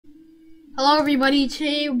Hello everybody,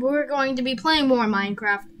 today we're going to be playing more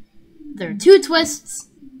Minecraft. There are two twists.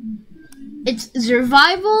 It's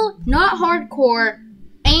survival, not hardcore,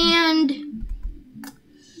 and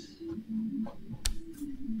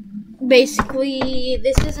basically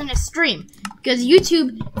this isn't a stream because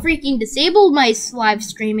YouTube freaking disabled my live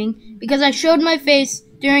streaming because I showed my face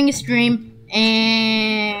during a stream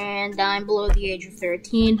and I'm below the age of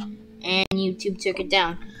 13 and YouTube took it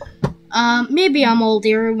down. Maybe I'm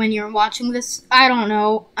older when you're watching this. I don't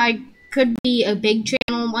know. I could be a big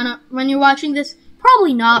channel when you're watching this.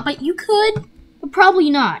 Probably not, but you could. But probably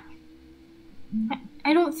not.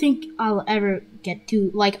 I don't think I'll ever get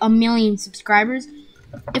to, like, 1 million subscribers.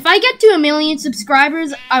 If I get to 1 million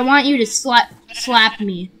subscribers, I want you to slap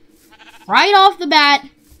me. Right off the bat,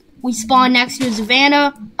 we spawn next to a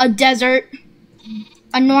savanna, a desert,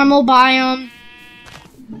 a normal biome,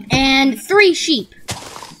 and 3 sheep.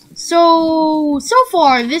 So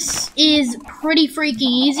far, this is pretty freaking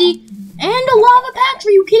easy. And a lava patch,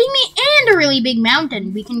 are you kidding me? And a really big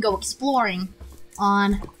mountain we can go exploring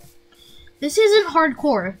on. This isn't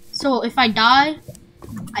hardcore, so if I die,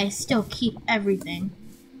 I still keep everything.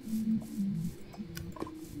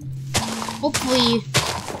 Hopefully,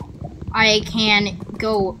 I can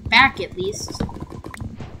go back at least.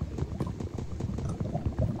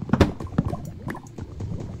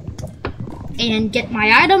 And get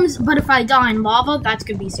my items, but if I die in lava, that's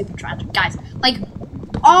gonna be super tragic. Guys, like,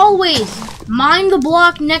 always mine the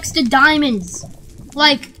block next to diamonds.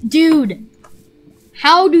 Like, dude,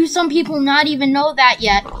 how do some people not even know that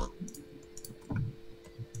yet?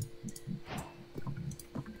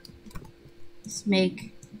 Let's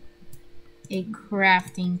make a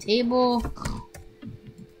crafting table.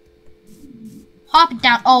 Hop it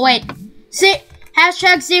down. Oh, wait.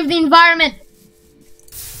 Hashtag save the environment.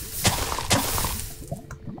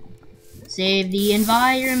 Save the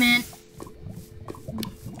environment.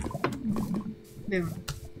 Boom.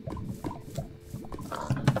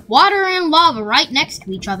 Water and lava right next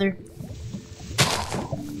to each other.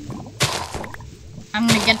 I'm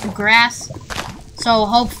gonna get the grass, so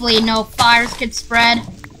hopefully no fires get spread.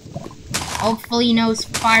 Hopefully no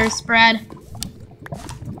fires spread.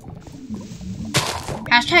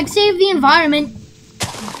 Hashtag save the environment.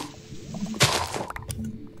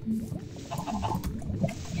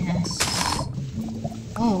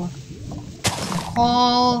 Oh,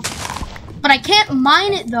 coal. But I can't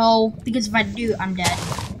mine it though, because if I do, I'm dead.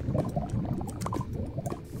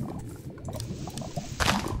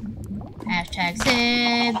 Hashtag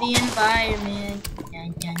save the environment.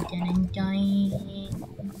 Dun, dun, dun, dun, dun.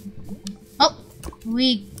 Oh,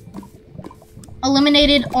 we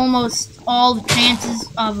eliminated almost all the chances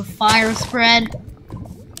of a fire spread.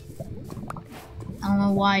 I don't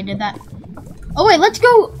know why I did that. Oh wait, let's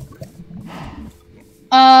go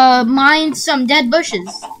mine some dead bushes.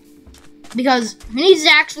 Because who needs to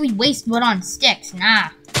actually waste wood on sticks? Nah.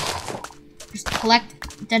 Just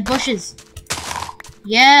collect dead bushes.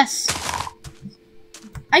 Yes.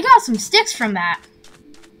 I got some sticks from that.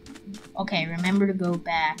 Okay, remember to go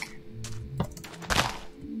back.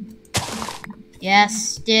 Yes,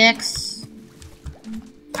 sticks.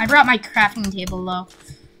 I brought my crafting table though.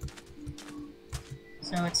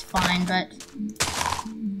 So it's fine, but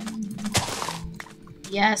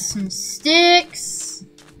yes, some sticks.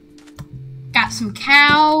 Got some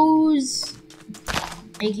cows.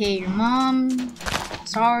 AKA your mom.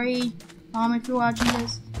 Sorry, Mom, if you're watching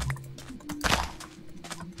this.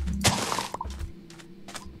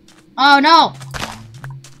 Oh no!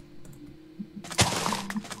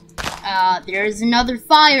 There's another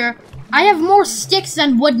fire. I have more sticks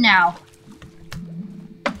than wood now.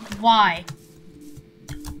 Why?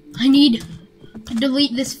 I need to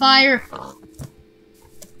delete this fire.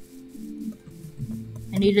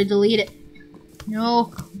 I need to delete it.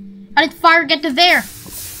 No. How did the fire get to there?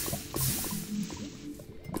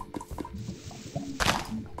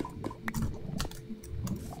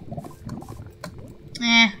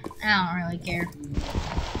 I don't really care.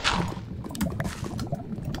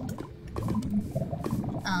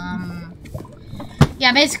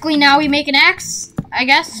 Yeah, basically now we make an axe, I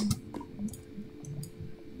guess.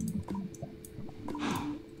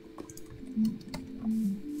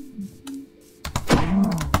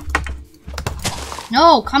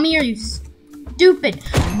 No, come here, you stupid.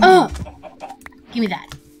 Ugh. Give me that.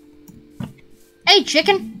 Hey,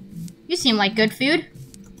 chicken. You seem like good food.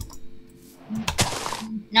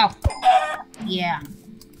 No. Yeah.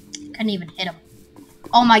 Couldn't even hit him.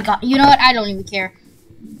 Oh my god. You know what? I don't even care.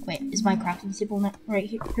 Wait, is my crafting table not right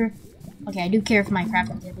here? Okay, I do care if my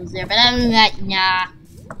crafting table is there, but other than that, nah.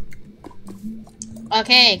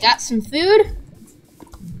 Okay, got some food.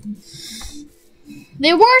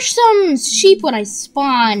 There were some sheep when I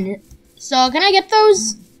spawned, so can I get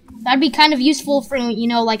those? That'd be kind of useful for, you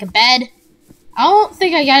know, like a bed. I don't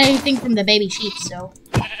think I got anything from the baby sheep, so.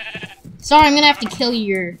 Sorry, I'm gonna have to kill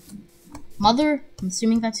your mother. I'm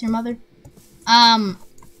assuming that's your mother.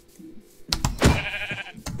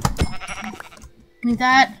 Need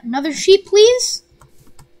that. Another sheep, please?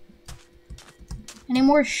 Any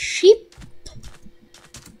more sheep?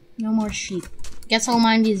 No more sheep. Guess I'll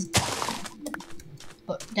mine these.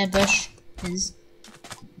 Oh, dead bush is.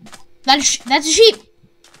 That's a sheep!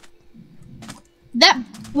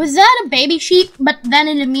 Was that a baby sheep? But then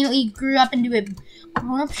it immediately grew up into a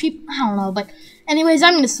grown-up sheep? I don't know, but anyways,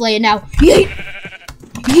 I'm gonna slay it now. Yeet!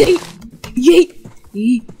 Yeet! Yeet!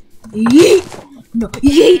 Yeet! Yeet! No,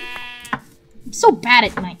 yeet! I'm so bad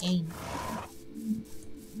at my aim.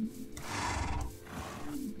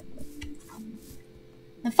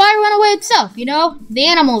 The fire went away itself, you know? The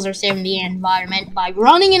animals are saving the environment by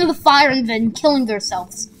running into the fire and then killing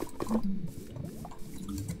themselves.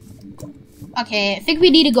 Okay, I think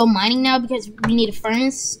we need to go mining now because we need a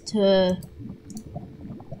furnace to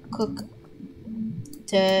cook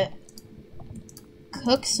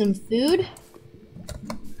some food.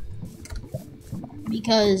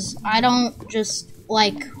 Because I don't just,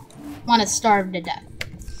 like, want to starve to death.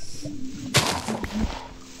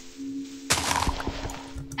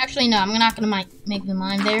 Actually, no, I'm not gonna make the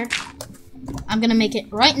mine there. I'm gonna make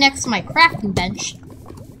it right next to my crafting bench.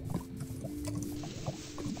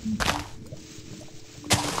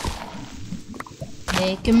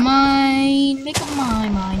 Make a mine, mine.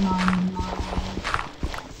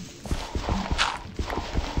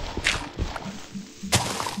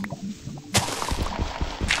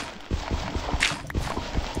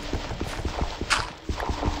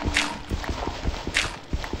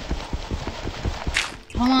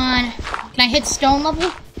 Come on. Can I hit stone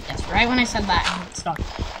level? That's right when I said that. I hit stone.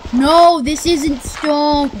 No, this isn't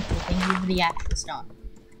stone. Okay, thank you for the actual stone.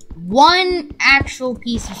 One actual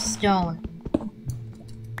piece of stone.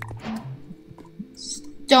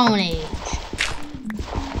 Stone Age.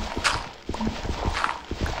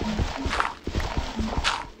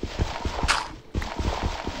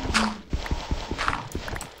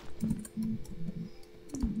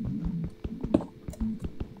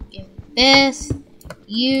 Give me this.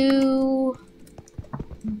 You.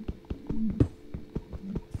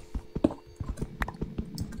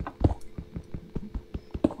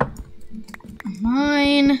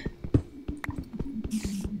 Mine.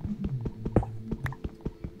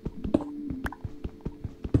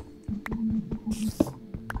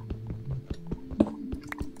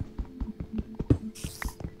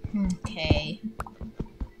 Okay.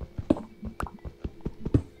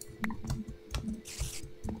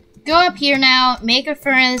 Go up here now, make a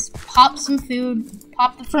furnace, pop some food,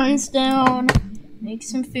 pop the furnace down, make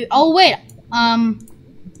some food. Oh wait,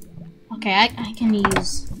 okay, I can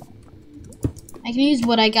use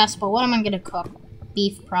wood, I guess, but what am I gonna cook?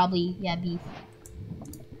 Beef, probably, yeah, beef.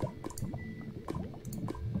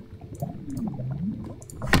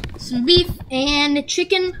 Some beef and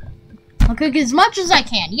chicken. I'll cook as much as I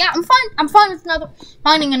can. Yeah, I'm fine with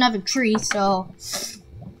finding another tree, so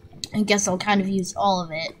I guess I'll kind of use all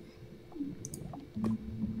of it.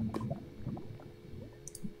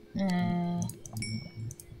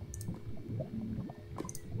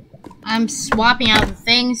 I'm swapping out the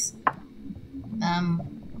things.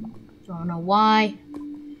 Don't know why.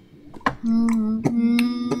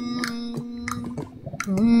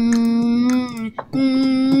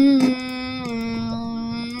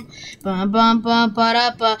 Bum bum bum ba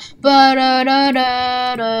da ba da da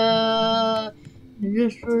da da.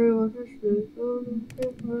 Just for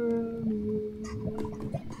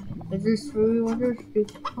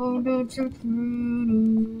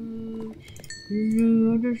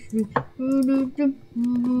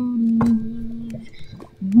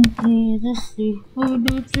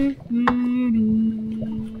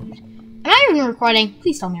Am I even recording?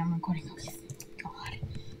 Please tell me I'm recording. Okay, God.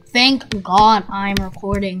 Thank God I'm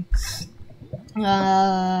recording.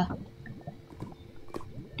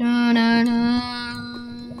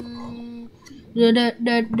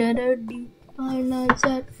 Five Nights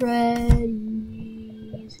at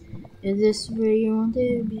Freddy's. Is this where you want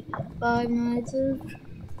to be? Five Nights at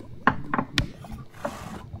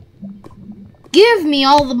Give me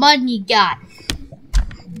all the money you got.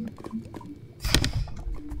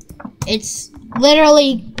 It's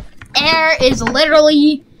literally, air is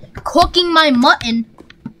literally cooking my mutton.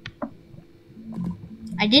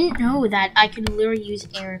 I didn't know that I could literally use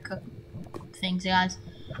air to cook things, guys.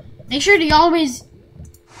 Make sure to always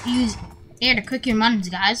use air to cook your muttons,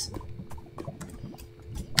 guys.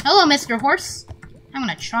 Hello, Mr. Horse. I'm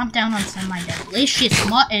gonna chomp down on some of my delicious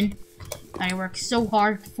mutton that I worked so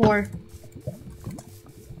hard for.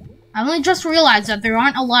 I only just realized that there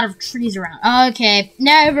aren't a lot of trees around. Okay,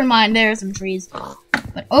 never mind, there are some trees.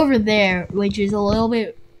 But over there, which is a little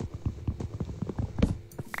bit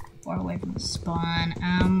far away from the spawn,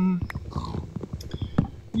 I'm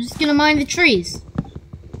just gonna mine the trees.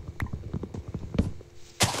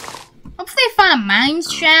 Hopefully I find a mine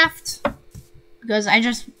shaft, because I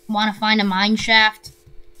just want to find a mine shaft.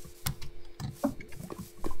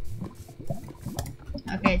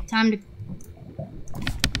 Okay, time to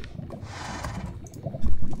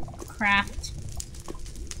craft.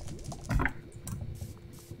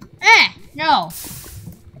 No.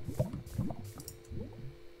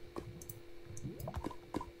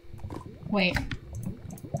 Wait.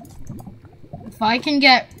 If I can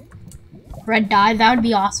get red dye, that would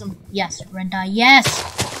be awesome. Yes, red dye. Yes.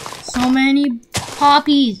 So many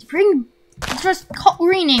poppies. Just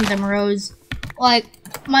rename them Rose. Like,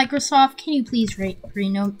 Microsoft, can you please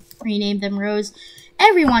rename them Rose?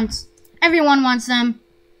 Everyone wants them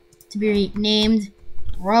to be named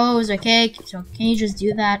Rose, okay? So can you just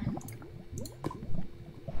do that?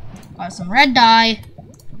 Got some red dye.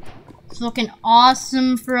 It's looking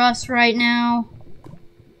awesome for us right now.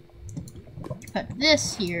 Put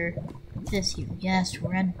this here. This here. Yes,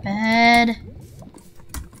 red bed.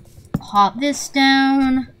 Pop this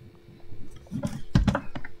down.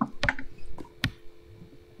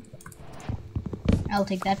 I'll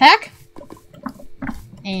take that back.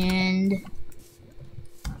 And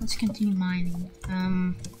let's continue mining.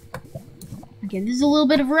 Okay, this is a little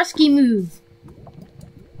bit of a risky move.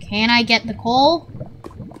 Can I get the coal?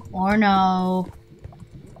 Or no?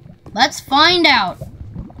 Let's find out.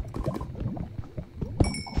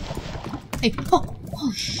 Hey,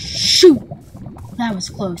 oh shoot! That was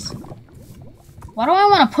close. Why do I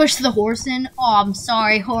want to push the horse in? Oh, I'm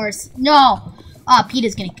sorry, horse. No!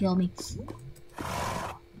 PETA's gonna kill me.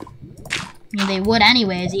 I mean, they would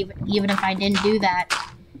anyways, even if I didn't do that.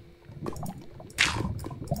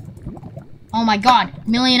 Oh my god,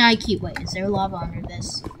 million IQ. Wait, is there lava under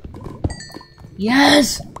this?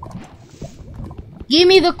 Yes! Give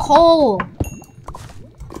me the coal!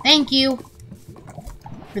 Thank you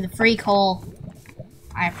for the free coal.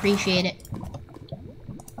 I appreciate it.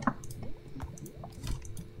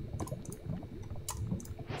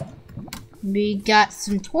 We got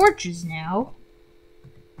some torches now,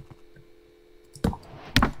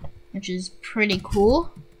 which is pretty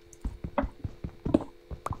cool.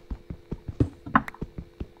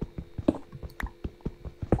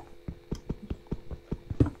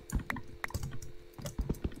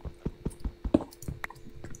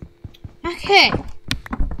 Okay.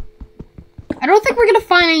 I don't think we're gonna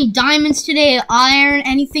find any diamonds today, iron,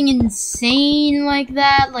 anything insane like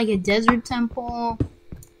that, like a desert temple.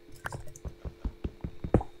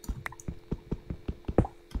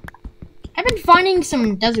 I've been finding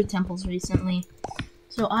some desert temples recently,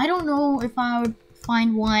 so I don't know if I would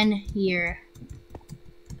find one here.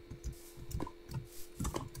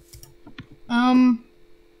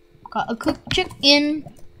 Got a cooked chicken.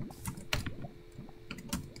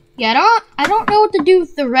 Yeah, I don't know what to do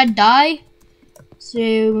with the red dye,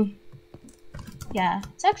 so yeah,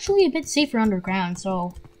 it's actually a bit safer underground.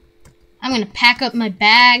 So I'm gonna pack up my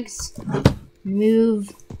bags, move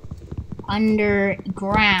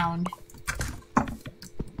underground.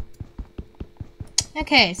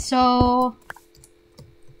 Okay, so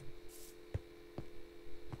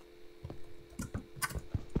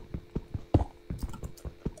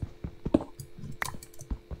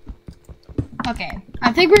okay,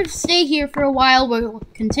 I think we're gonna stay here for a while. We'll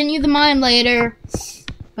continue the mine later,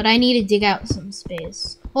 but I need to dig out some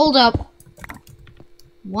space. Hold up.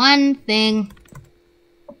 One thing.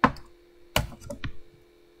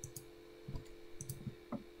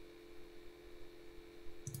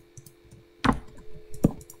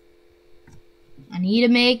 I need to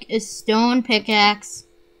make a stone pickaxe.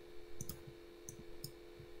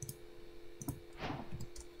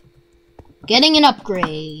 Getting an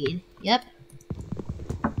upgrade. Yep.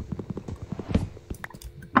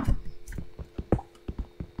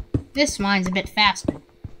 This mine's a bit faster.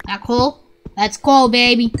 That coal? That's coal,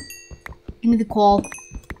 baby. Give me the coal.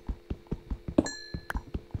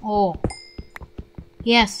 Oh.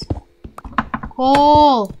 Yes.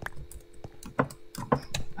 Coal.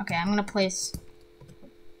 Okay, I'm gonna place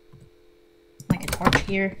like a torch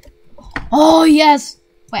here. Oh, yes!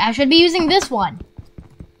 Wait, I should be using this one.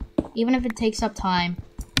 Even if it takes up time.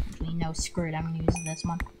 Actually, no, screw it. I'm gonna use this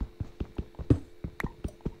one.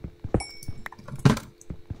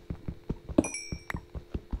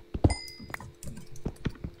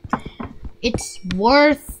 it's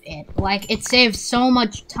worth it. Like, it saves so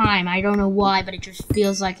much time. I don't know why, but it just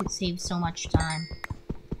feels like it saves so much time.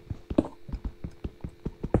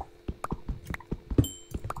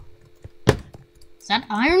 Is that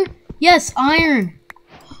iron? Yes, iron.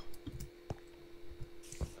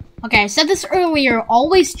 Okay, I said this earlier.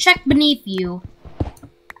 Always check beneath you.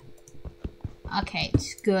 Okay,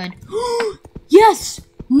 it's good. Yes!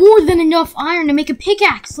 More than enough iron to make a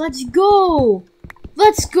pickaxe. Let's go!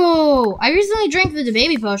 Let's go! I recently drank the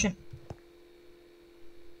baby potion.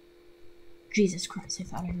 Jesus Christ, I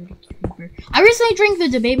thought I heard a creeper. I recently drank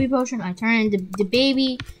the baby potion. I turned into the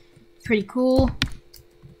baby. Pretty cool.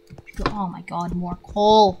 Oh my god, more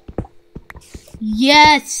coal.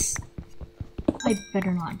 Yes! I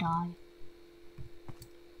better not die.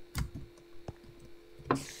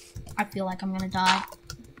 I feel like I'm gonna die.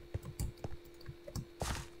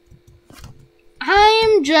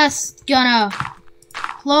 I'm just gonna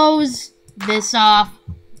close this off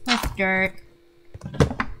with dirt.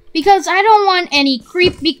 Because I don't want any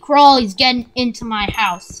creepy crawlies getting into my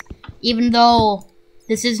house. Even though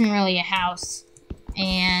this isn't really a house.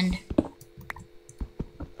 And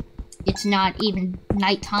it's not even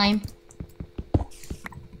nighttime.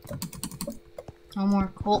 No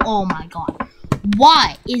more coal. Oh my god.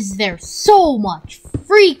 Why is there so much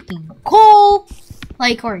freaking coal?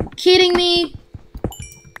 Like, are you kidding me?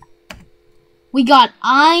 We got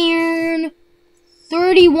iron,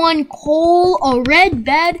 31 coal, a red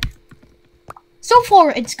bed. So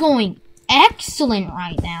far, it's going excellent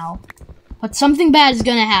right now. But something bad is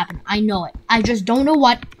gonna happen. I know it. I just don't know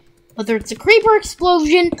what. Whether it's a creeper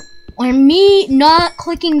explosion, or me not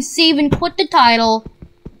clicking save and quit the title,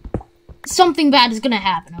 something bad is gonna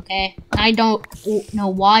happen, okay? I don't know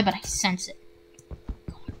why, but I sense it.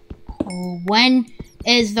 Oh, when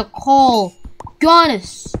is the coal gonna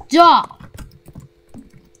stop?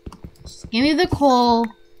 Just give me the coal.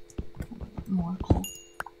 More coal.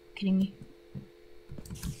 Kidding me?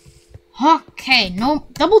 Okay, no,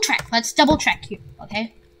 double check. Let's double check here,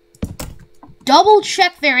 okay? Double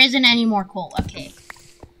check there isn't any more coal, okay.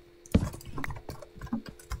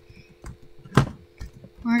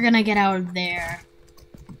 We're gonna get out of there.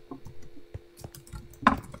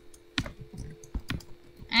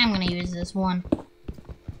 I'm gonna use this one.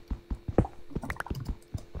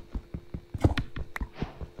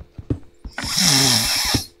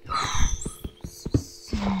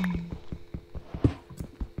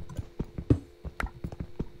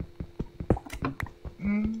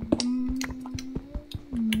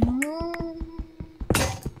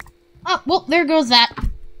 Oh, well, there goes that.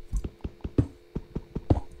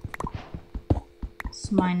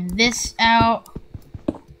 Let's mine this out.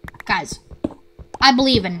 Guys, I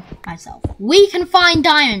believe in myself. We can find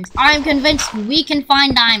diamonds. I'm convinced we can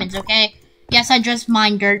find diamonds, okay? Yes, I just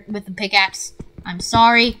mined dirt with a pickaxe. I'm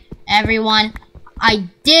sorry, everyone. I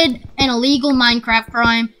did an illegal Minecraft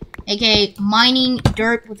crime, aka mining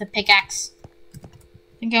dirt with a pickaxe. I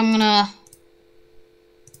think I'm gonna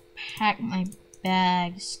pack my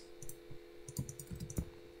bags.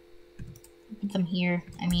 Put them here.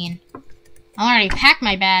 I mean, I already packed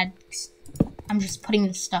my bags. I'm just putting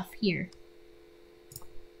the stuff here.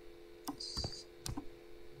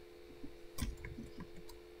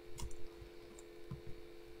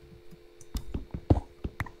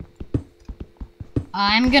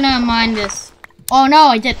 I'm gonna mine this. Oh no,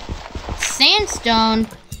 I did sandstone.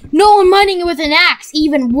 No, I'm mining it with an axe.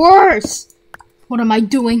 Even worse. What am I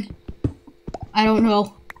doing? I don't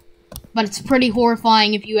know. But it's pretty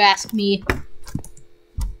horrifying if you ask me.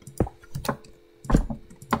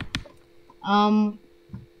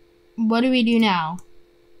 What do we do now?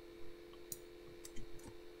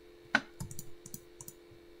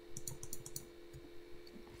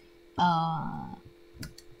 I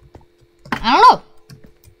don't know.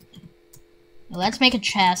 Let's make a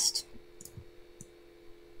chest.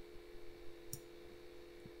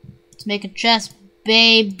 Let's make a chest,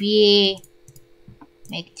 baby.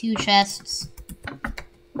 Make 2 chests.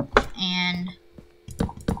 And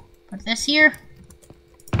put this here.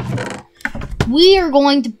 We are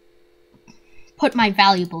going to put my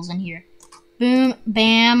valuables in here. Boom,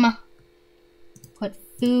 bam. Put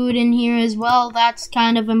food in here as well. That's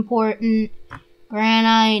kind of important.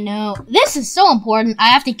 Granite, no. This is so important. I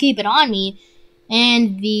have to keep it on me.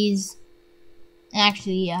 And these.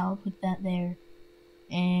 Actually, yeah, I'll put that there.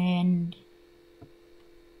 And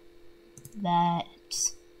that.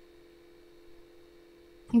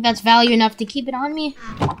 I think that's value enough to keep it on me.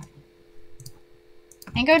 Can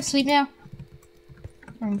I go to sleep now?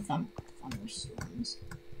 Thunderstorms.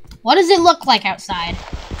 What does it look like outside?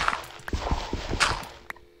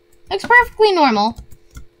 Looks perfectly normal.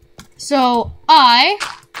 So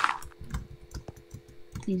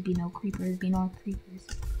please be no creepers, be no creepers.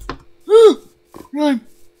 Run.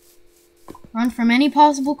 Run from any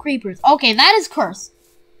possible creepers. Okay, that is cursed.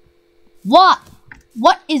 What?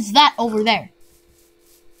 What is that over there?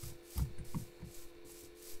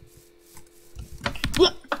 You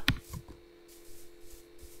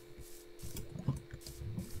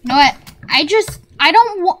know what?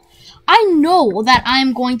 I know that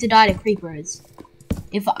I'm going to die to creepers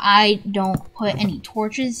if I don't put any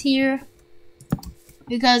torches here.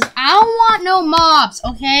 Because I don't want no mobs,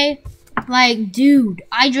 okay? Like, dude,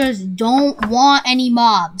 I just don't want any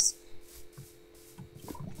mobs.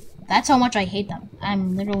 That's how much I hate them.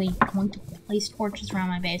 I'm literally going to place torches around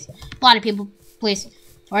my base. A lot of people place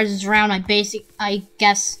torches around my base, I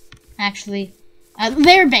guess, actually.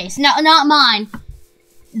 Their base, no, not mine.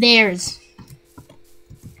 Theirs.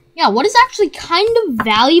 Yeah, what is actually kind of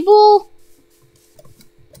valuable?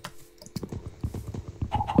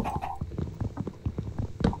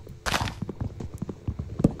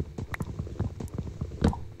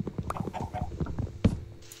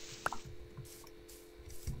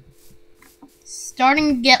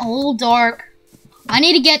 Starting to get a little dark. I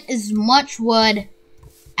need to get as much wood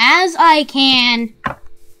as I can.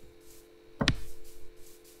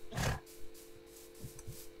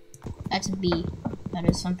 That's a bee. That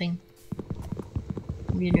is something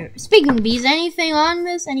weirder. Speaking of bees, anything on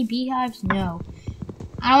this? Any beehives? No.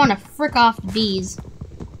 I don't want to frick off the bees.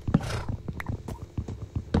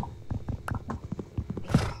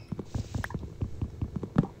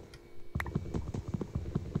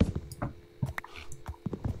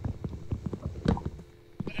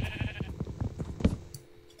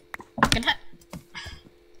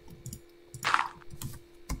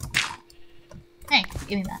 Hey,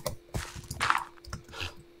 give me that.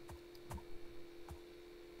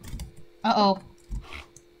 Uh-oh.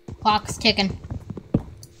 Clock's ticking. I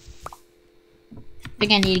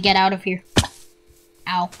think I need to get out of here.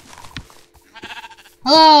 Ow.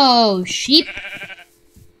 Hello, sheep.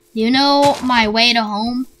 Do you know my way to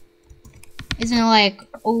home? Isn't it like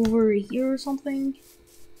over here or something?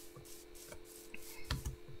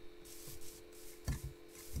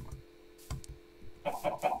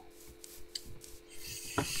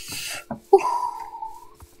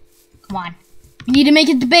 Come on. We need to make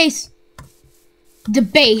it to base. The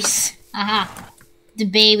base. Aha. The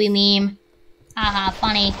baby meme. Haha,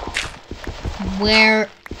 funny. Where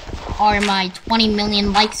are my 20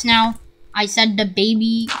 million likes now? I said the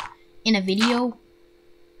baby in a video.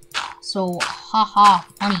 So, haha,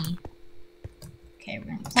 funny. Okay,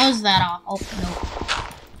 we're gonna close that off. Oh,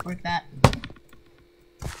 no. Work that.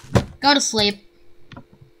 Go to sleep.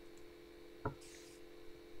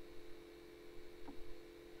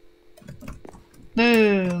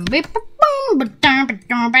 Boom.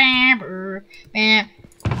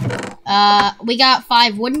 We got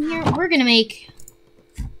 5 wood in here. We're gonna make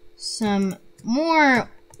some more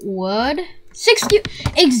wood. 60,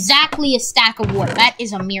 exactly a stack of wood. That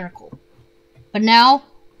is a miracle. But now,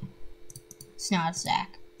 it's not a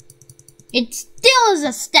stack. It still is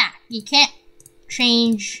a stack. You can't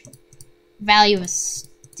change value of a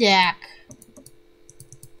stack.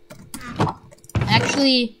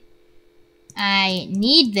 Actually, I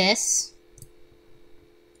need this.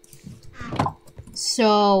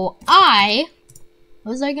 So what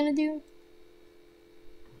was I gonna do?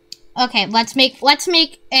 Okay, let's make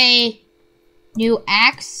a new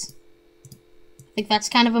axe. I think that's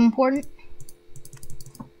kind of important.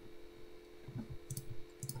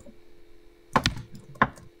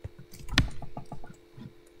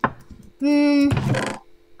 I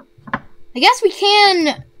guess we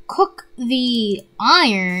can cook the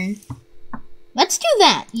iron. Let's do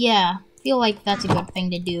that. Yeah, I feel like that's a good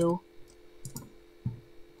thing to do.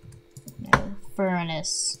 No,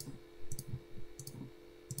 furnace.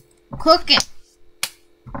 Cook it.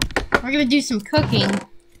 We're gonna do some cooking.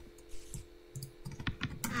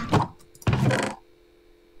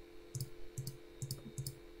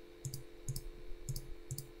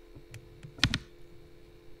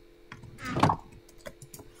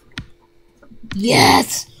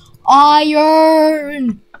 Yes!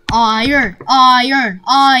 Iron! Iron! Iron!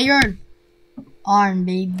 Iron! Iron,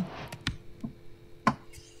 baby.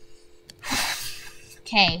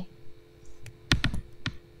 Okay.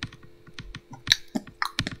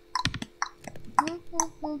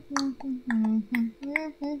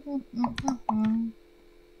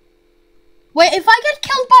 Wait, if I get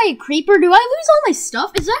killed by a creeper, do I lose all my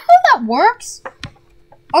stuff? Is that how that works?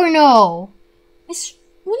 Or no? What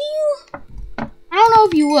do you... I don't know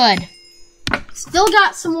if you would. Still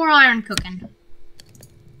got some more iron cooking.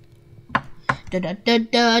 Hold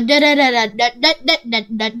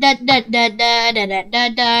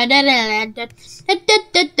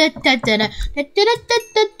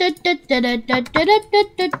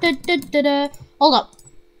up.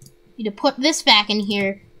 Need to put this back in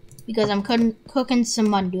here because I'm cooking some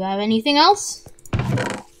mutton. Do I have anything else?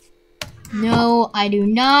 No, I do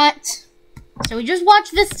not. So we just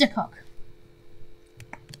watch this to cook.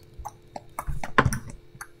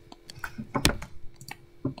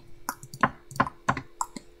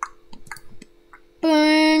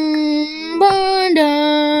 Dun, dun,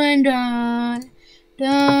 dun, dun,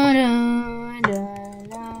 dun, dun,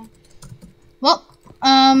 dun. Well,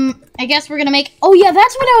 I guess we're gonna make. Oh yeah,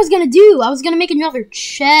 that's what I was gonna do. I was gonna make another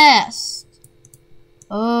chest.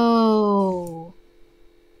 Oh.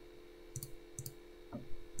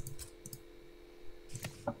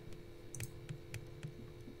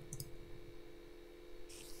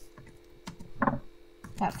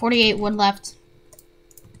 Got 48 wood left.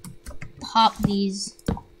 Pop these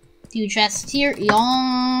 2 chests here.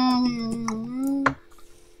 Yum.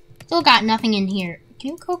 Still got nothing in here.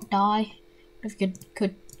 Can you cook dye? What if you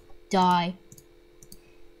could dye?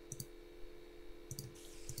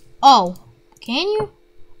 Oh, can you?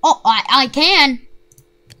 Oh, I can.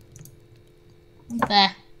 What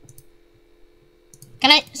the?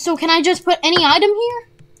 Can I? So can I just put any item here?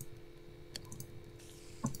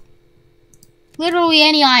 Literally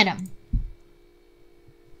any item.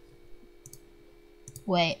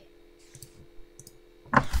 Wait.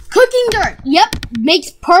 Cooking dirt. Yep. Makes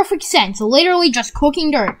perfect sense. Literally just cooking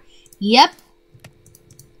dirt. Yep.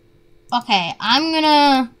 Okay, I'm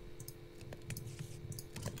gonna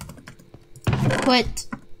put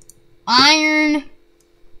iron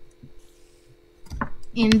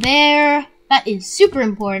in there. That is super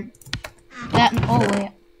important. Oh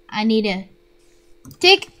wait. I need to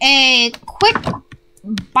take a quick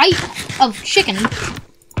bite of chicken. Put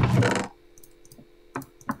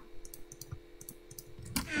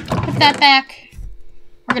that back.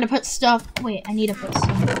 We're gonna put stuff. Wait, I need to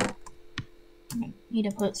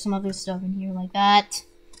put some other stuff in here like that.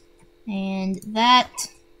 And that.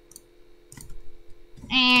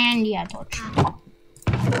 And yeah, torch.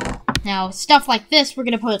 Now, stuff like this, we're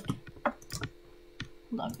gonna put.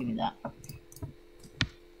 Hold on, give me that.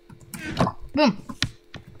 Boom.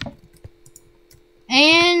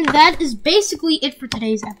 And that is basically it for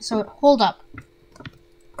today's episode. Hold up.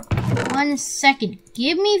 1 second.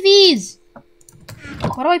 Give me these.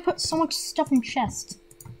 Why do I put so much stuff in chest?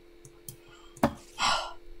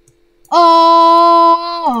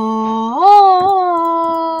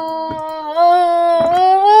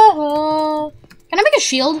 Oh. Can I make a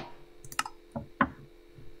shield?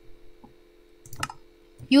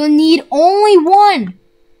 You'll need only 1.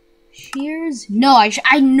 Shears? No,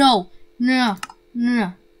 I know. No.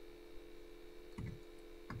 Did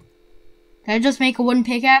I just make a wooden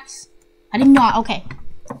pickaxe? I did not. Okay.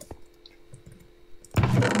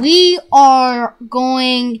 We are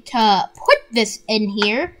going to put this in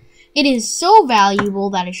here. It is so valuable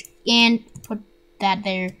that I and put that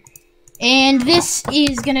there. And this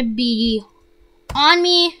is gonna be on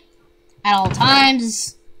me at all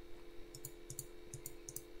times.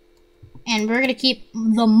 And we're gonna keep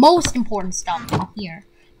the most important stuff here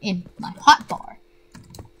in my hotbar.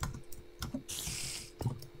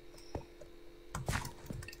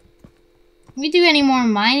 Can we do any more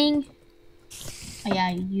mining? Oh yeah,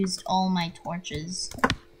 I used all my torches.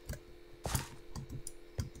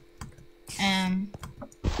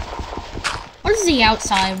 What does the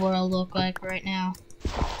outside world look like right now?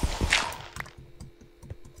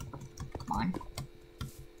 Come on.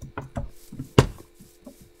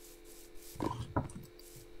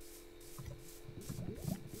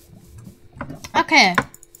 Okay.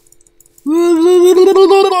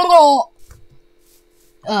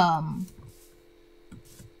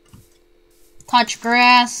 Touch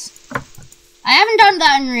grass. I haven't done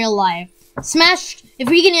that in real life. Smash, if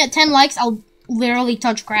we can get 10 likes, I'll literally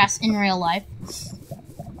touch grass in real life.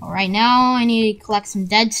 Alright, now I need to collect some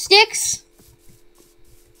dead sticks.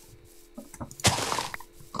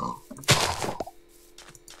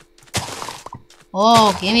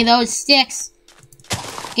 Oh, give me those sticks.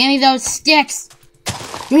 Give me those sticks.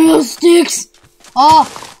 Give me those sticks. Oh,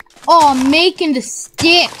 I'm making the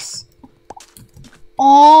sticks.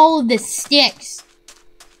 All the sticks.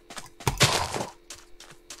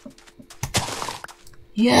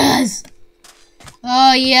 Yes.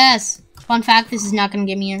 Oh, yes. Fun fact, this is not going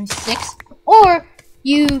to give me any sticks. Or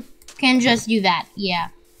you can just do that. Yeah.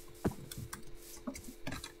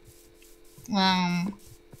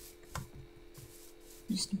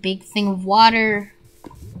 Just a big thing of water.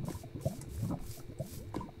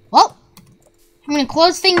 Well, I'm gonna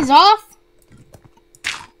close things off.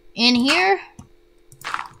 In here.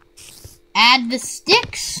 Add the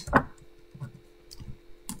sticks.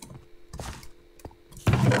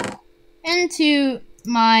 Into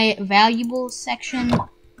my valuables section.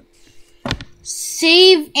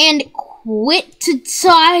 Save and quit to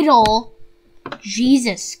title.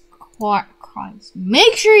 Jesus Christ.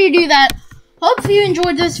 Make sure you do that. Hope you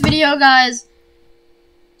enjoyed this video, guys.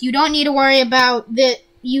 You don't need to worry about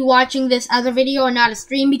you watching this as a video and not a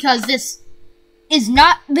stream, because this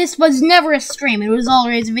was never a stream. It was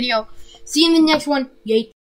always a video. See you in the next one. Yay.